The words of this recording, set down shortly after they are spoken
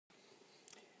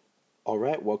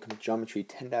Alright, welcome to Geometry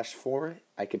 10-4.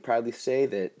 I can proudly say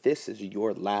that this is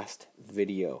your last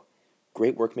video.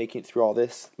 Great work making it through all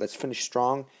this. Let's finish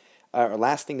strong. Our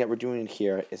last thing that we're doing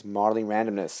here is modeling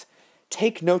randomness.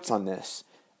 Take notes on this.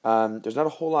 There's not a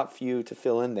whole lot for you to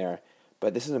fill in there,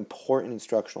 but this is an important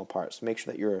instructional part, so make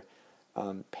sure that you're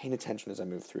paying attention as I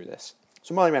move through this.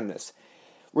 So modeling randomness.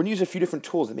 We're going to use a few different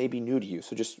tools that may be new to you,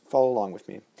 so just follow along with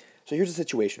me. So here's the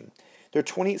situation. There are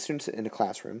 28 students in a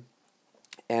classroom,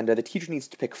 and the teacher needs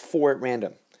to pick 4 at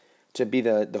random to be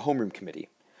the homeroom committee.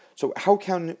 So how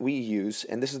can we use,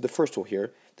 and this is the first tool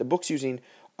here, the book's using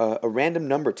a random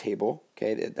number table,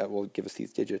 okay, that will give us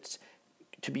these digits,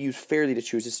 to be used fairly to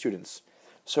choose the students.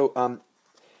 So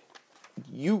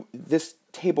this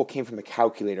table came from a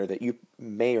calculator that you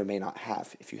may or may not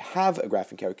have. If you have a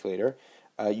graphing calculator,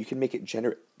 you can make it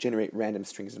generate random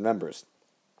strings of numbers.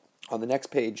 On the next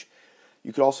page,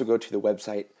 you could also go to the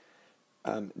website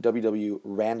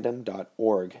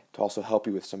www.random.org to also help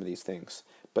you with some of these things.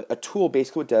 But a tool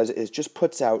basically what it does is just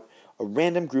puts out a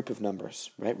random group of numbers,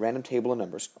 right? Random table of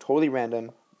numbers, totally random,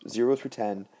 0 through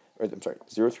 10, or I'm sorry,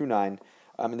 0 through 9.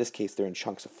 In this case, they're in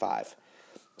chunks of 5.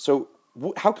 So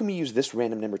how can we use this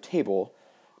random number table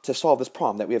to solve this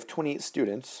problem that we have 28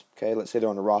 students, okay? Let's say they're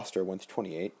on a roster 1 through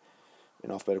 28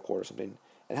 in alphabetical order or something.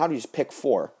 And how do you just pick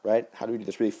 4, right? How do we do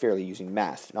this really fairly using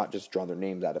math, not just draw their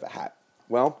names out of a hat?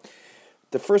 Well,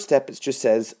 the first step is just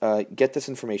says, get this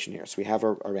information here. So we have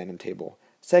our random table.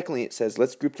 Secondly, it says,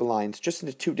 let's group the lines just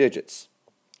into 2 digits.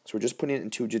 So we're just putting it in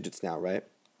 2 digits now, right?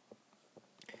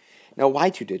 Now,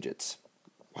 why 2 digits?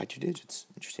 Why 2 digits?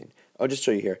 Interesting. I'll just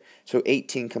show you here. So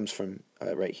 18 comes from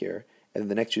right here. And then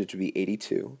the next digit would be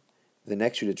 82. The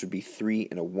next digit would be 3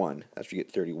 and a 1. That's where you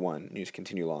get 31. And you just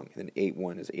continue along. And then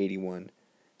 81 is 81.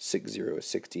 60 is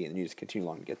 60. And you just continue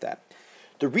along to get that.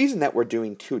 The reason that we're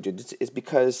doing 2 digits is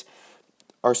because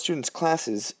our students'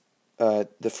 classes,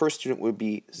 the first student would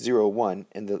be 0, 1,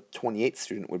 and the 28th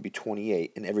student would be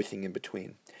 28, and everything in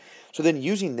between. So then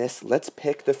using this, let's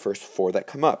pick the first 4 that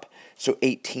come up. So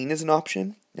 18 is an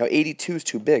option. Now 82 is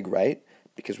too big, right?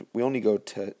 Because we only go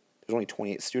to, there's only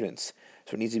 28 students,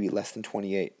 so it needs to be less than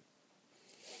 28.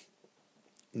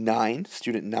 9,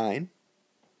 student 9.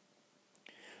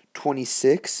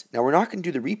 26, now we're not going to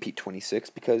do the repeat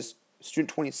 26 because student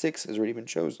 26 has already been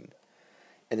chosen.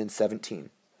 And then 17.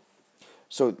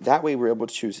 So that way we're able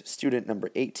to choose student number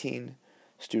 18,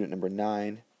 student number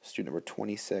 9, student number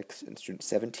 26, and student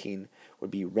 17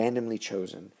 would be randomly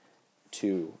chosen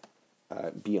to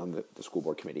be on the school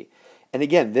board committee. And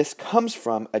again, this comes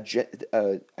from a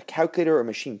calculator or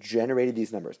machine generated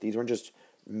these numbers. These weren't just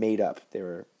made up, they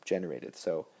were generated.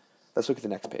 So let's look at the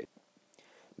next page.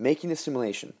 Making a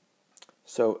simulation.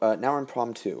 So now we're in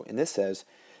problem 2, and this says,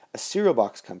 a cereal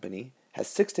box company has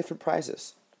 6 different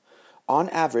prizes. On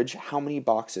average, how many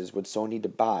boxes would someone need to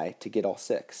buy to get all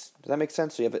 6? Does that make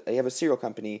sense? So you have a cereal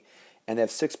company, and they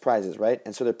have 6 prizes, right?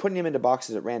 And so they're putting them into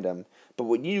boxes at random. But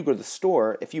when you go to the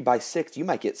store, if you buy 6, you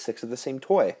might get 6 of the same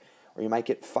toy, or you might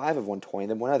get 5 of one toy and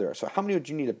then one other. So how many would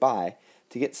you need to buy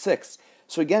to get 6?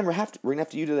 So again, we're going to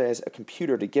have to utilize a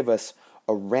computer to give us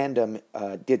a random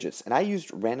digits. And I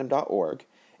used random.org,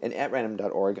 and at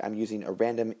random.org, I'm using a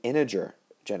random integer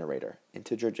generator.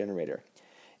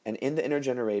 And in the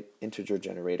integer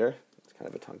generator, it's kind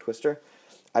of a tongue twister,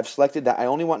 I've selected that I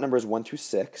only want numbers 1 through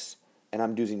 6, and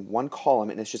I'm using one column,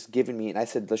 and it's just giving me, and I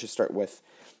said let's just start with,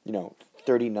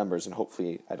 30 numbers, and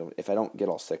hopefully if I don't get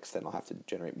all 6, then I'll have to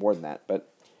generate more than that.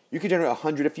 But you could generate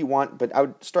 100 if you want, but I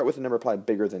would start with a number probably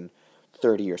bigger than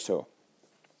 30 or so.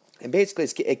 And basically,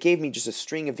 it gave me just a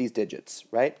string of these digits,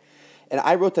 right? And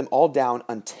I wrote them all down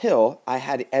until I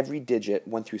had every digit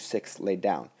 1 through 6 laid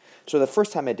down. So the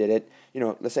first time I did it,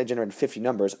 let's say I generated 50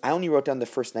 numbers, I only wrote down the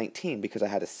first 19 because I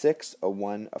had a 6, a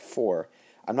 1, a 4.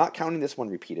 I'm not counting this one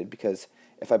repeated because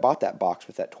if I bought that box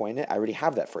with that toy in it, I already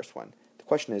have that first one. The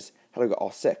question is, how do I get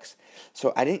all 6?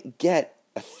 So I didn't get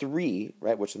a 3,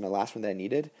 right, which is my last one that I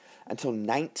needed, until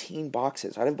 19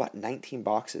 boxes. I'd have bought 19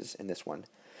 boxes in this one.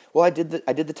 Well, I did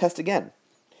the test again.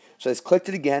 So I just clicked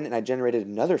it again, and I generated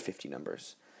another 50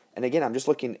 numbers. And again, I'm just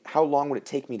looking, how long would it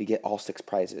take me to get all 6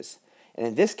 prizes? And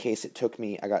in this case, it took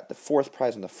me, I got the 4th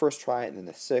prize on the first try, and then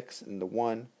the 6th, and the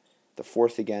 1, the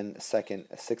 4th again, the 2nd,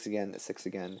 the 6th again, the 6th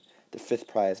again, the 5th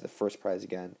prize, the 1st prize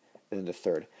again, and then the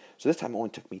 3rd. So this time it only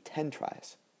took me 10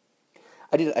 tries.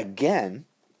 I did it again,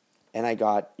 and I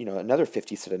got, another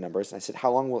 50 set of numbers, and I said,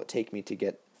 how long will it take me to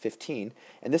get 15?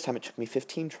 And this time it took me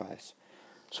 15 tries.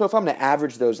 So if I'm going to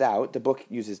average those out, the book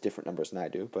uses different numbers than I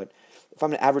do, but if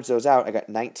I'm going to average those out, I got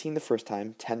 19 the first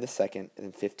time, 10 the second, and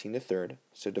then 15 the third.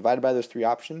 So divided by those 3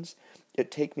 options, it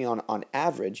take me on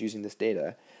average, using this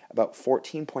data, about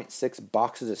 14.6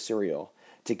 boxes of cereal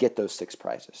to get those 6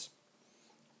 prizes.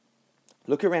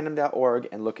 Look at random.org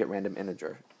and look at Random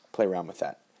Integer. Play around with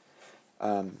that.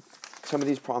 Some of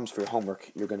these problems for your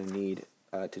homework you're going to need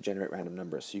to generate random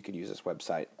numbers, so you could use this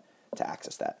website to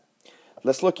access that.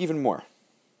 Let's look even more.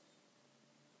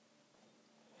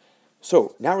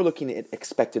 So now we're looking at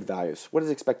expected values. What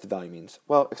does expected value means?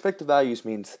 Well, expected values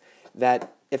means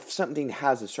that if something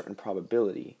has a certain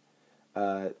probability,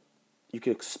 you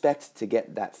could expect to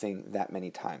get that thing that many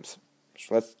times.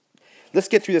 So let's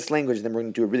get through this language, and then we're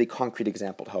going to do a really concrete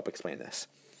example to help explain this.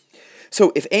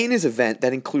 So if A is an event,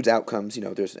 that includes outcomes.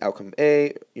 There's outcome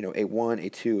A, A1,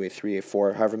 A2, A3,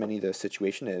 A4, however many the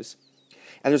situation is.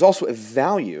 And there's also a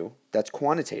value that's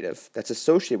quantitative that's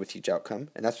associated with each outcome,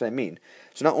 and that's what I mean.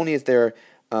 So not only is there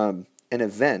an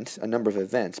event, a number of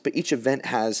events, but each event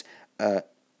has a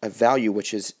value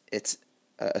which is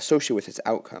associated with its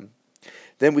outcome.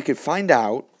 Then we could find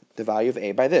out the value of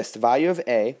A by this. The value of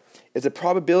A is the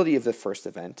probability of the first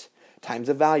event times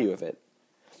the value of it,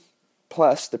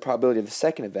 plus the probability of the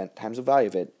second event times the value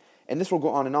of it. And this will go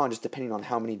on and on just depending on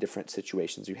how many different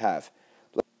situations you have.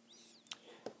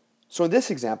 So in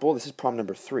this example, this is problem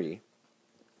number 3.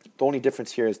 The only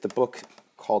difference here is the book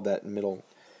called that middle,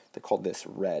 they called this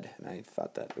red, and I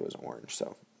thought that it was orange,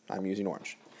 so I'm using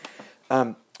orange.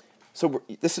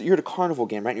 You're at a carnival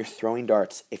game, right? And you're throwing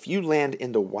darts. If you land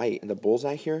in the white, in the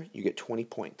bullseye here, you get 20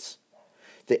 points.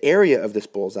 The area of this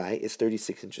bullseye is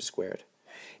 36 inches squared.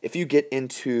 If you get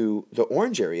into the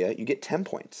orange area, you get 10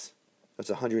 points. That's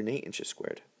 108 inches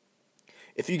squared.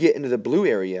 If you get into the blue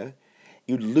area,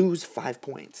 you'd lose 5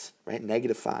 points, right?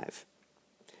 -5.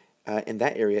 And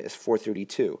that area is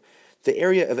 432. The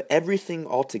area of everything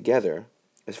altogether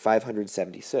is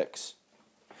 576.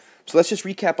 So let's just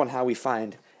recap on how we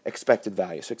find expected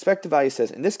value. So expected value says,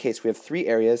 in this case, we have 3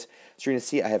 areas. So you're going to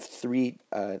see I have three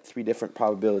different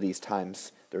probabilities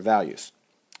times their values.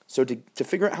 So to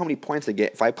figure out how many points I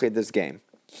get if I played this game,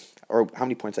 or how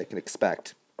many points I can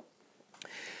expect,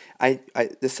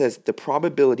 this says the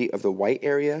probability of the white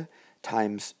area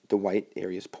times the white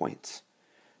area's points,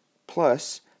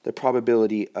 plus the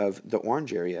probability of the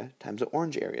orange area times the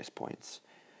orange area's points,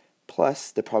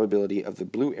 plus the probability of the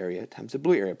blue area times the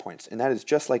blue area points. And that is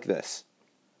just like this.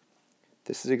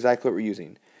 This is exactly what we're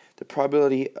using. The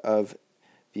probability of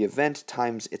the event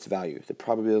times its value. The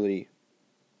probability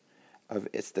of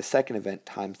the second event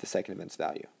times the second event's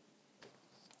value.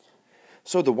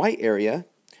 So the white area,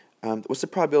 what's the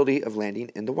probability of landing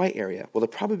in the white area? Well, the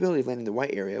probability of landing in the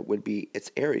white area would be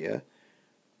its area.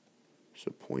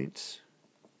 So points.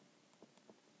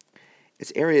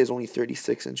 Its area is only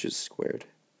 36 inches squared.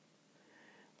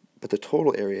 But the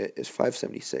total area is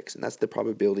 576, and that's the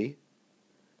probability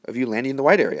of you landing in the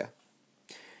white area.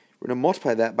 We're going to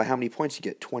multiply that by how many points you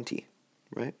get, 20,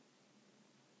 right?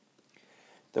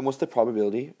 Then what's the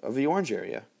probability of the orange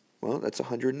area? Well, that's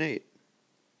 108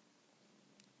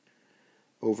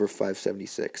 over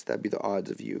 576. That'd be the odds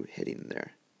of you hitting in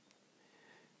there.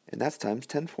 And that's times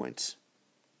 10 points.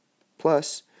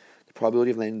 Plus the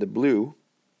probability of landing the blue,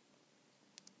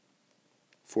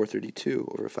 432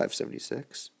 over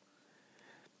 576,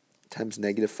 times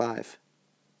 -5.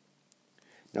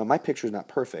 Now my picture is not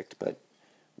perfect, but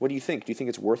what do you think? Do you think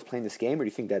it's worth playing this game, or do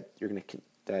you think that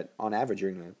that on average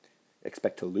you're going to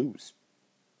expect to lose?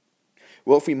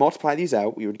 Well, if we multiply these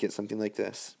out, we would get something like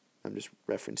this. I'm just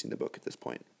referencing the book at this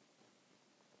point.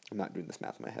 I'm not doing this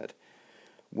math in my head.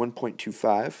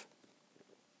 1.25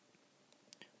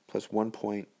 plus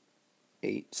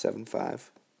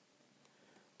 1.875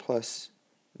 plus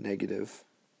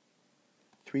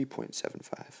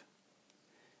 -3.75.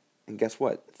 And guess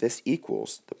what? This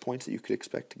equals the points that you could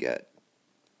expect to get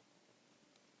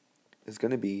is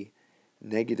going to be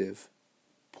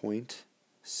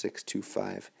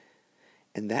 -0.625.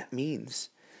 And that means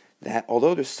that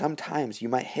although there's sometimes you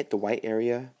might hit the white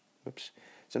area,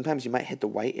 sometimes you might hit the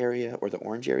white area or the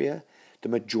orange area, the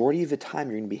majority of the time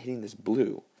you're going to be hitting this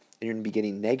blue, and you're going to be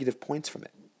getting negative points from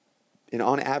it. And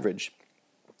on average,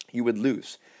 you would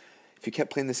lose. If you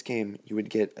kept playing this game, you would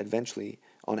get eventually,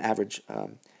 on average,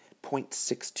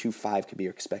 0.625 could be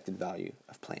your expected value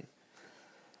of playing.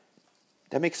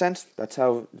 That makes sense? That's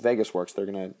how Vegas works.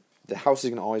 The house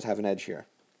is going to always have an edge here.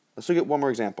 Let's look at one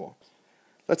more example.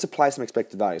 Let's apply some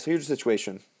expected value. So here's the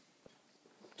situation.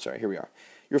 Sorry, here we are.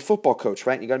 You're a football coach,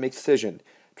 right? And you got to make a decision.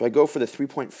 Do I go for the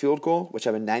 3-point field goal, which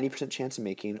I have a 90% chance of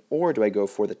making, or do I go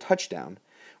for the touchdown,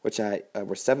 which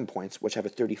were 7 points, which I have a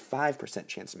 35%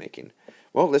 chance of making?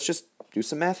 Well, let's just do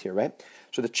some math here, right?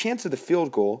 So the chance of the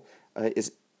field goal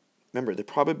is, remember, the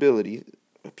probability,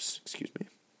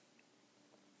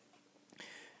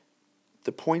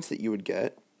 the points that you would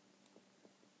get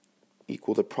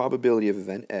equal the probability of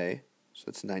event A, so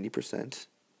that's 90%.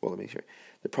 Well, let me hear.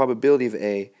 The probability of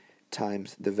A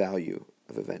times the value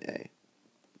of event A.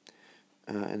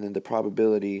 And then the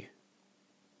probability,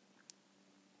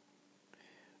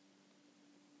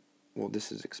 well,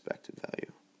 this is expected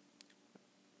value.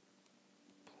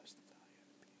 Plus the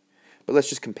value. But let's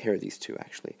just compare these two,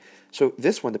 actually. So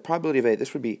this one, the probability of A,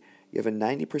 this would be, you have a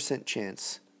 90%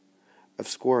 chance of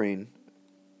scoring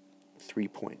 3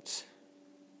 points.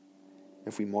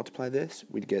 If we multiply this,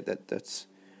 we'd get that's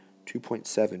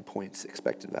 2.7 points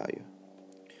expected value.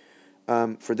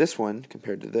 For this one,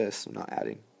 compared to this, I'm not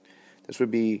adding, this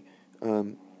would be,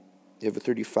 you have a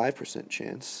 35%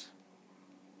 chance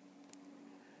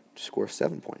to score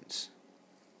 7 points.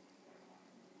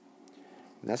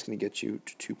 And that's going to get you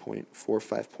to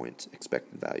 2.45 points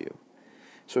expected value.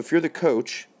 So if you're the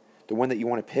coach, the one that you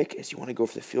want to pick is you want to go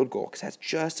for the field goal, because that's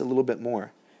just a little bit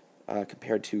more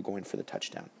compared to going for the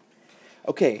touchdown.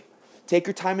 Okay, take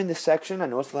your time in this section. I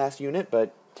know it's the last unit,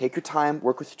 but take your time.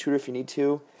 Work with the tutor if you need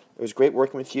to. It was great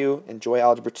working with you. Enjoy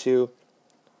Algebra 2.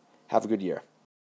 Have a good year.